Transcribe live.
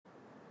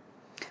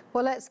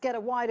Well, let's get a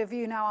wider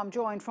view now. I'm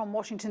joined from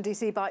Washington,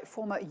 D.C. by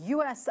former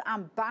U.S.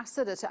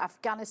 Ambassador to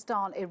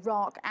Afghanistan,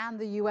 Iraq and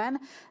the UN,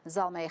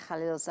 Zalmay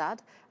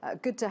Khalilzad.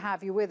 Good to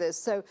have you with us.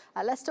 So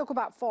let's talk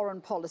about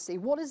foreign policy.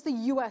 What is the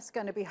U.S.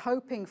 going to be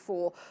hoping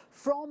for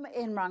from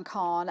Imran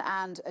Khan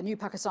and a new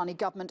Pakistani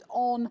government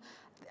on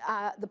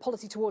the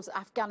policy towards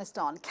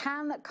Afghanistan?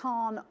 Can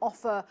Khan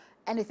offer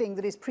anything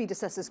that his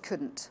predecessors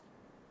couldn't?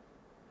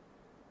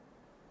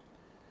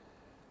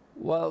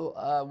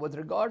 Well, with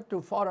regard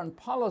to foreign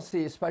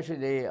policy,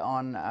 especially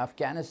on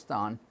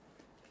Afghanistan,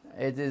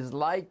 it is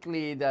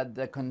likely that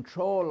the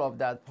control of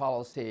that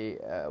policy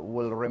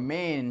will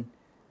remain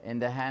in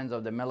the hands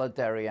of the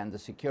military and the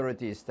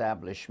security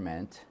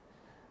establishment.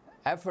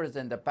 Efforts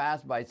in the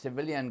past by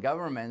civilian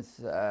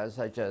governments,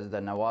 such as the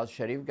Nawaz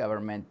Sharif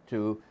government,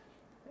 to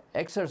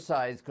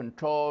exercise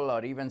control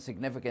or even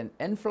significant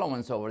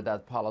influence over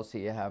that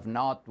policy have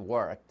not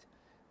worked.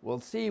 We'll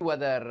see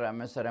whether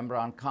Mr.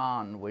 Imran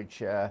Khan,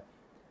 which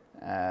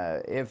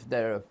if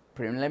the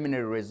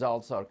preliminary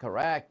results are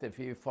correct, if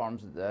he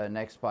forms the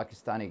next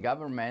Pakistani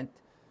government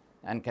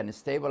and can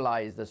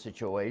stabilize the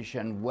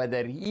situation,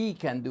 whether he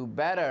can do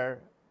better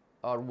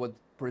or would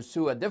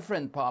pursue a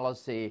different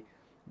policy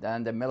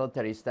than the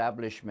military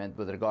establishment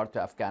with regard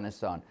to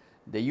Afghanistan.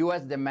 The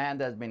U.S. demand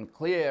has been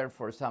clear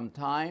for some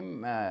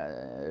time.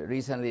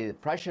 Recently, the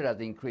pressure has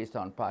increased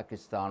on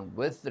Pakistan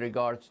with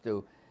regards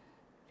to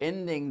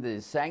ending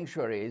the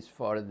sanctuaries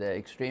for the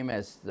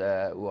extremists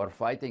who are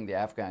fighting the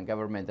Afghan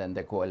government and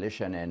the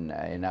coalition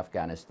in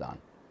Afghanistan.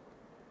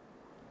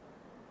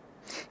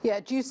 Yeah,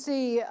 do you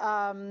see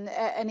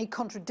any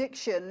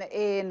contradiction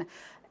in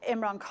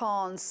Imran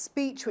Khan's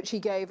speech, which he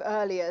gave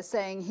earlier,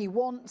 saying he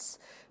wants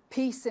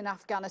peace in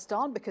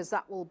Afghanistan because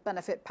that will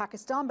benefit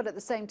Pakistan, but at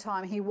the same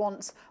time he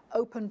wants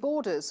open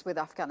borders with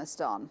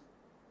Afghanistan?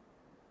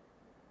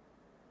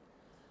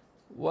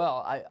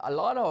 Well, a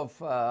lot of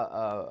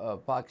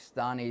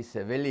Pakistani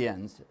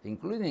civilians,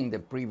 including the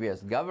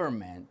previous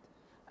government,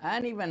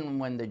 and even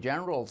when the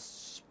generals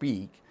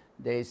speak,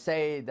 they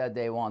say that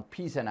they want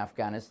peace in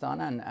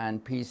Afghanistan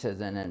and peace is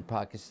in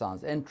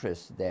Pakistan's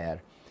interest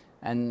there.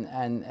 And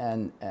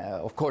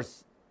of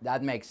course,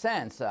 that makes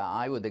sense.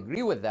 I would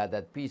agree with that,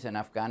 that peace in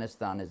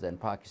Afghanistan is in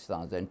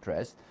Pakistan's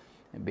interest,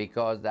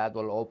 because that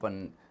will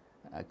open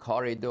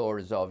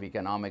corridors of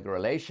economic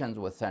relations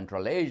with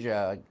Central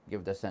Asia,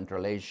 give the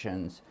Central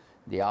Asians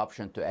the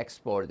option to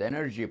export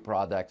energy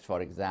products,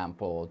 for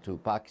example, to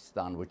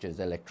Pakistan, which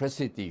is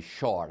electricity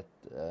short,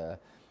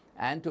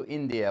 and to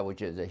India,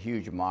 which is a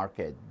huge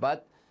market.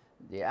 But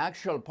the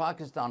actual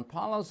Pakistan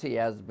policy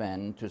has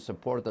been to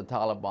support the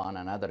Taliban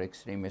and other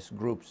extremist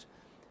groups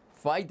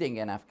fighting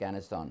in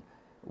Afghanistan.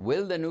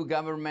 Will the new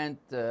government,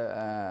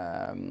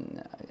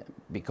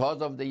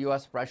 because of the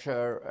U.S.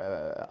 pressure,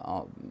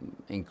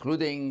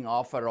 including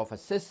offer of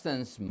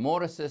assistance,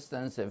 more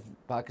assistance if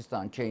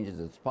Pakistan changes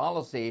its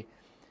policy,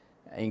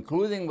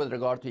 including with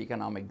regard to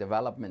economic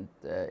development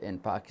in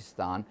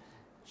Pakistan,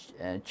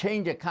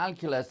 change the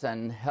calculus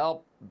and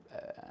help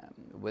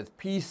with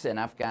peace in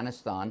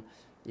Afghanistan,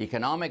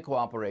 economic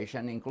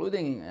cooperation,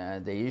 including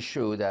the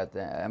issue that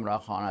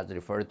Imran Khan has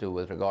referred to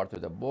with regard to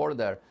the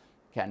border,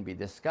 can be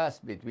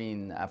discussed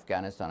between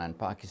Afghanistan and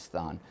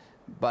Pakistan.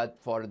 But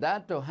for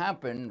that to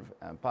happen,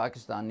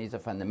 Pakistan needs a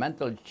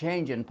fundamental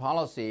change in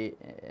policy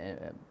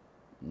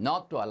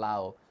not to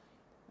allow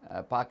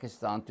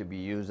Pakistan to be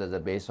used as a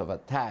base of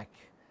attack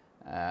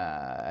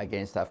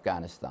against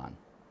Afghanistan.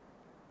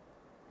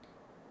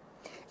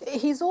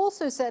 He's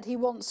also said he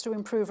wants to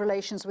improve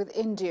relations with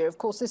India. Of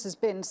course, this has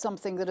been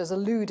something that has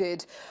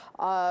eluded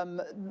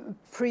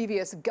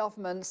previous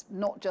governments,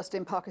 not just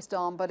in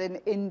Pakistan, but in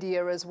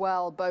India as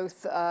well.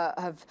 Both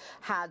have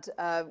had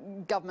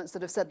governments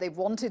that have said they've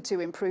wanted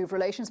to improve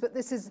relations, but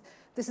this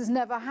has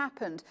never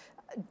happened.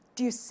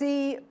 Do you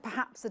see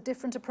perhaps a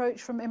different approach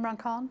from Imran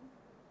Khan?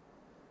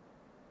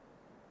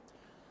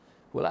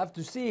 We'll have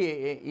to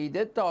see. He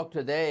did talk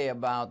today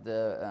about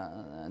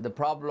the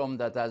problem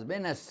that has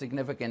been a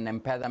significant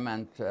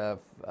impediment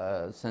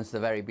since the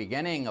very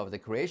beginning of the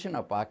creation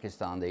of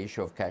Pakistan, the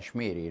issue of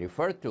Kashmir. He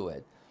referred to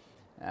it.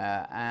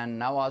 And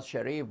Nawaz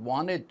Sharif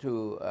wanted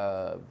to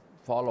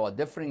follow a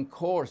different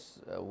course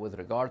with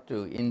regard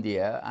to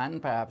India and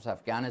perhaps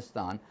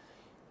Afghanistan.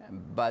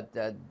 But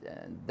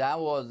that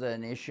was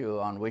an issue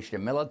on which the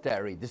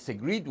military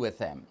disagreed with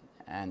him.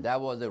 And that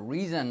was a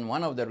reason,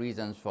 one of the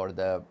reasons for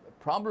the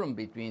problem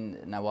between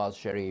Nawaz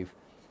Sharif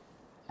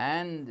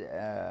and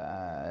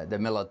the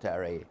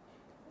military.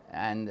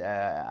 And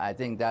I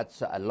think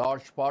that's a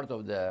large part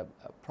of the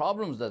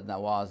problems that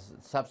Nawaz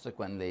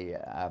subsequently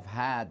have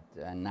had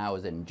and now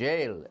is in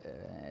jail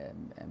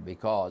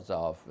because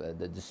of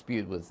the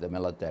dispute with the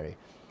military.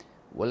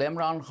 Will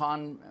Imran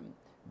Khan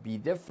be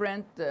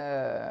different?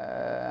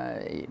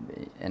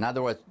 In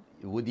other words,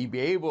 would he be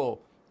able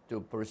to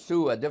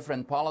pursue a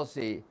different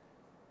policy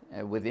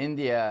with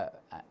India,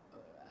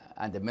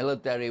 and the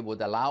military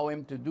would allow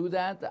him to do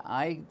that?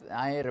 I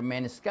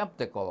remain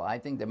skeptical. I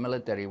think the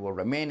military will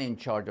remain in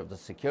charge of the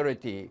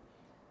security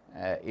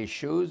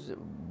issues,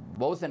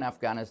 both in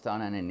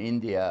Afghanistan and in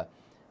India,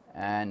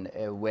 And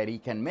where he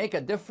can make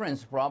a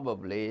difference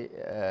probably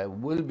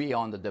will be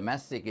on the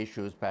domestic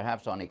issues,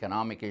 perhaps on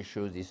economic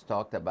issues. He's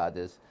talked about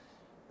this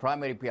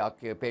primary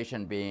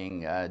preoccupation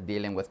being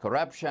dealing with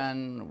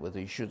corruption, with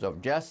issues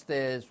of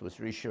justice,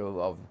 with issue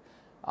of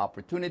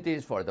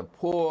opportunities for the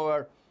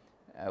poor,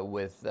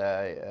 with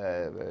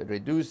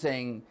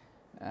reducing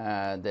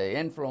the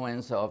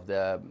influence of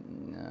the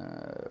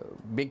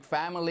big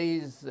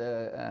families.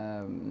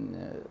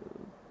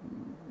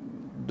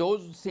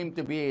 Those seem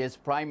to be his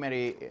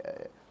primary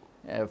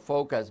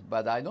focus,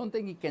 but I don't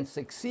think he can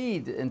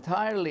succeed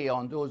entirely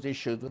on those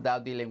issues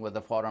without dealing with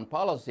the foreign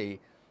policy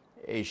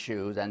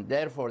issues, and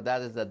therefore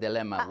that is the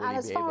dilemma. And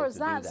as far as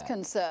that's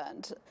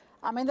concerned,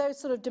 I mean, those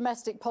sort of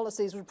domestic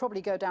policies would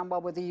probably go down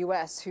well with the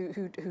US, who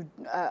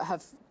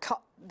have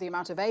cut the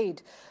amount of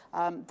aid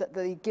that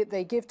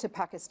they give to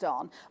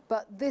Pakistan.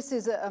 But this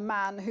is a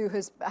man who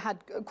has had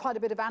quite a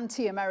bit of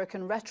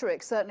anti-American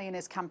rhetoric, certainly in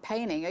his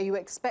campaigning. Are you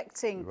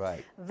expecting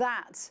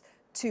that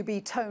to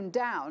be toned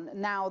down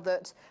now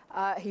that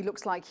he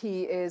looks like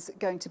he is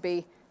going to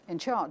be in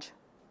charge?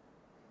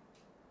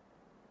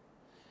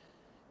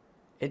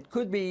 It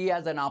could be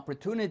as an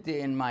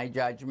opportunity, in my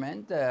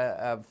judgment,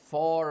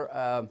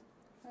 for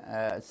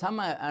some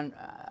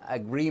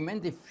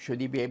agreement, should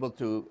he be able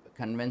to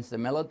convince the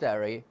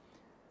military,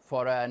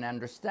 for an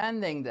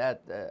understanding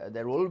that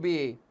there will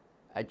be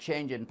a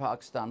change in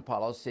Pakistan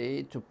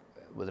policy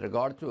with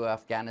regard to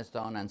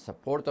Afghanistan and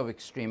support of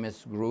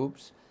extremist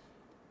groups.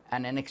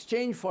 And in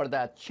exchange for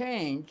that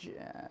change,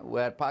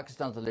 where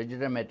Pakistan's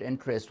legitimate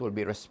interests will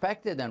be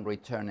respected and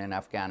returned in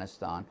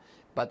Afghanistan,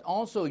 but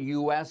also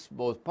U.S.,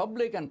 both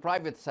public and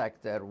private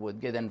sector, would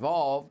get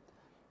involved,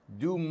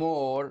 do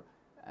more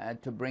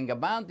to bring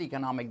about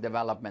economic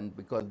development,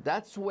 because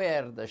that's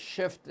where the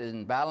shift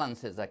in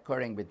balance is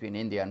occurring between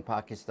India and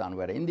Pakistan,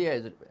 where India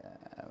is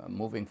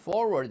moving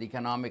forward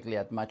economically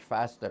at much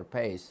faster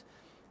pace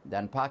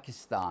than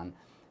Pakistan.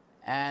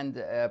 And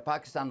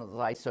Pakistan's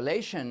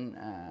isolation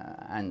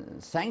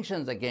and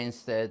sanctions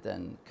against it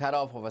and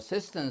cutoff of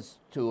assistance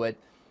to it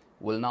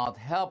will not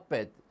help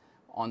it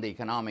on the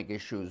economic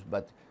issues.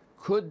 But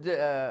could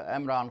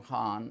Imran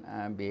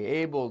Khan be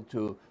able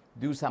to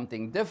do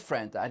something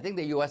different? I think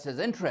the U.S. is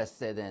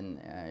interested in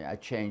a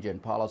change in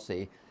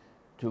policy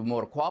to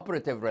more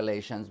cooperative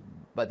relations,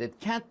 but it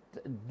can't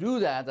do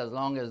that as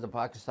long as the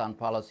Pakistan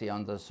policy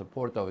on the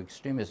support of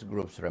extremist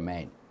groups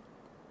remain.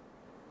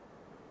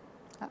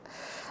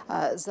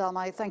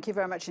 Zalmay, thank you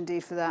very much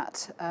indeed for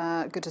that.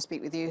 Good to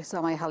speak with you.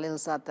 Zalmay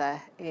Khalilzad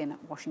there in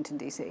Washington,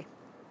 D.C.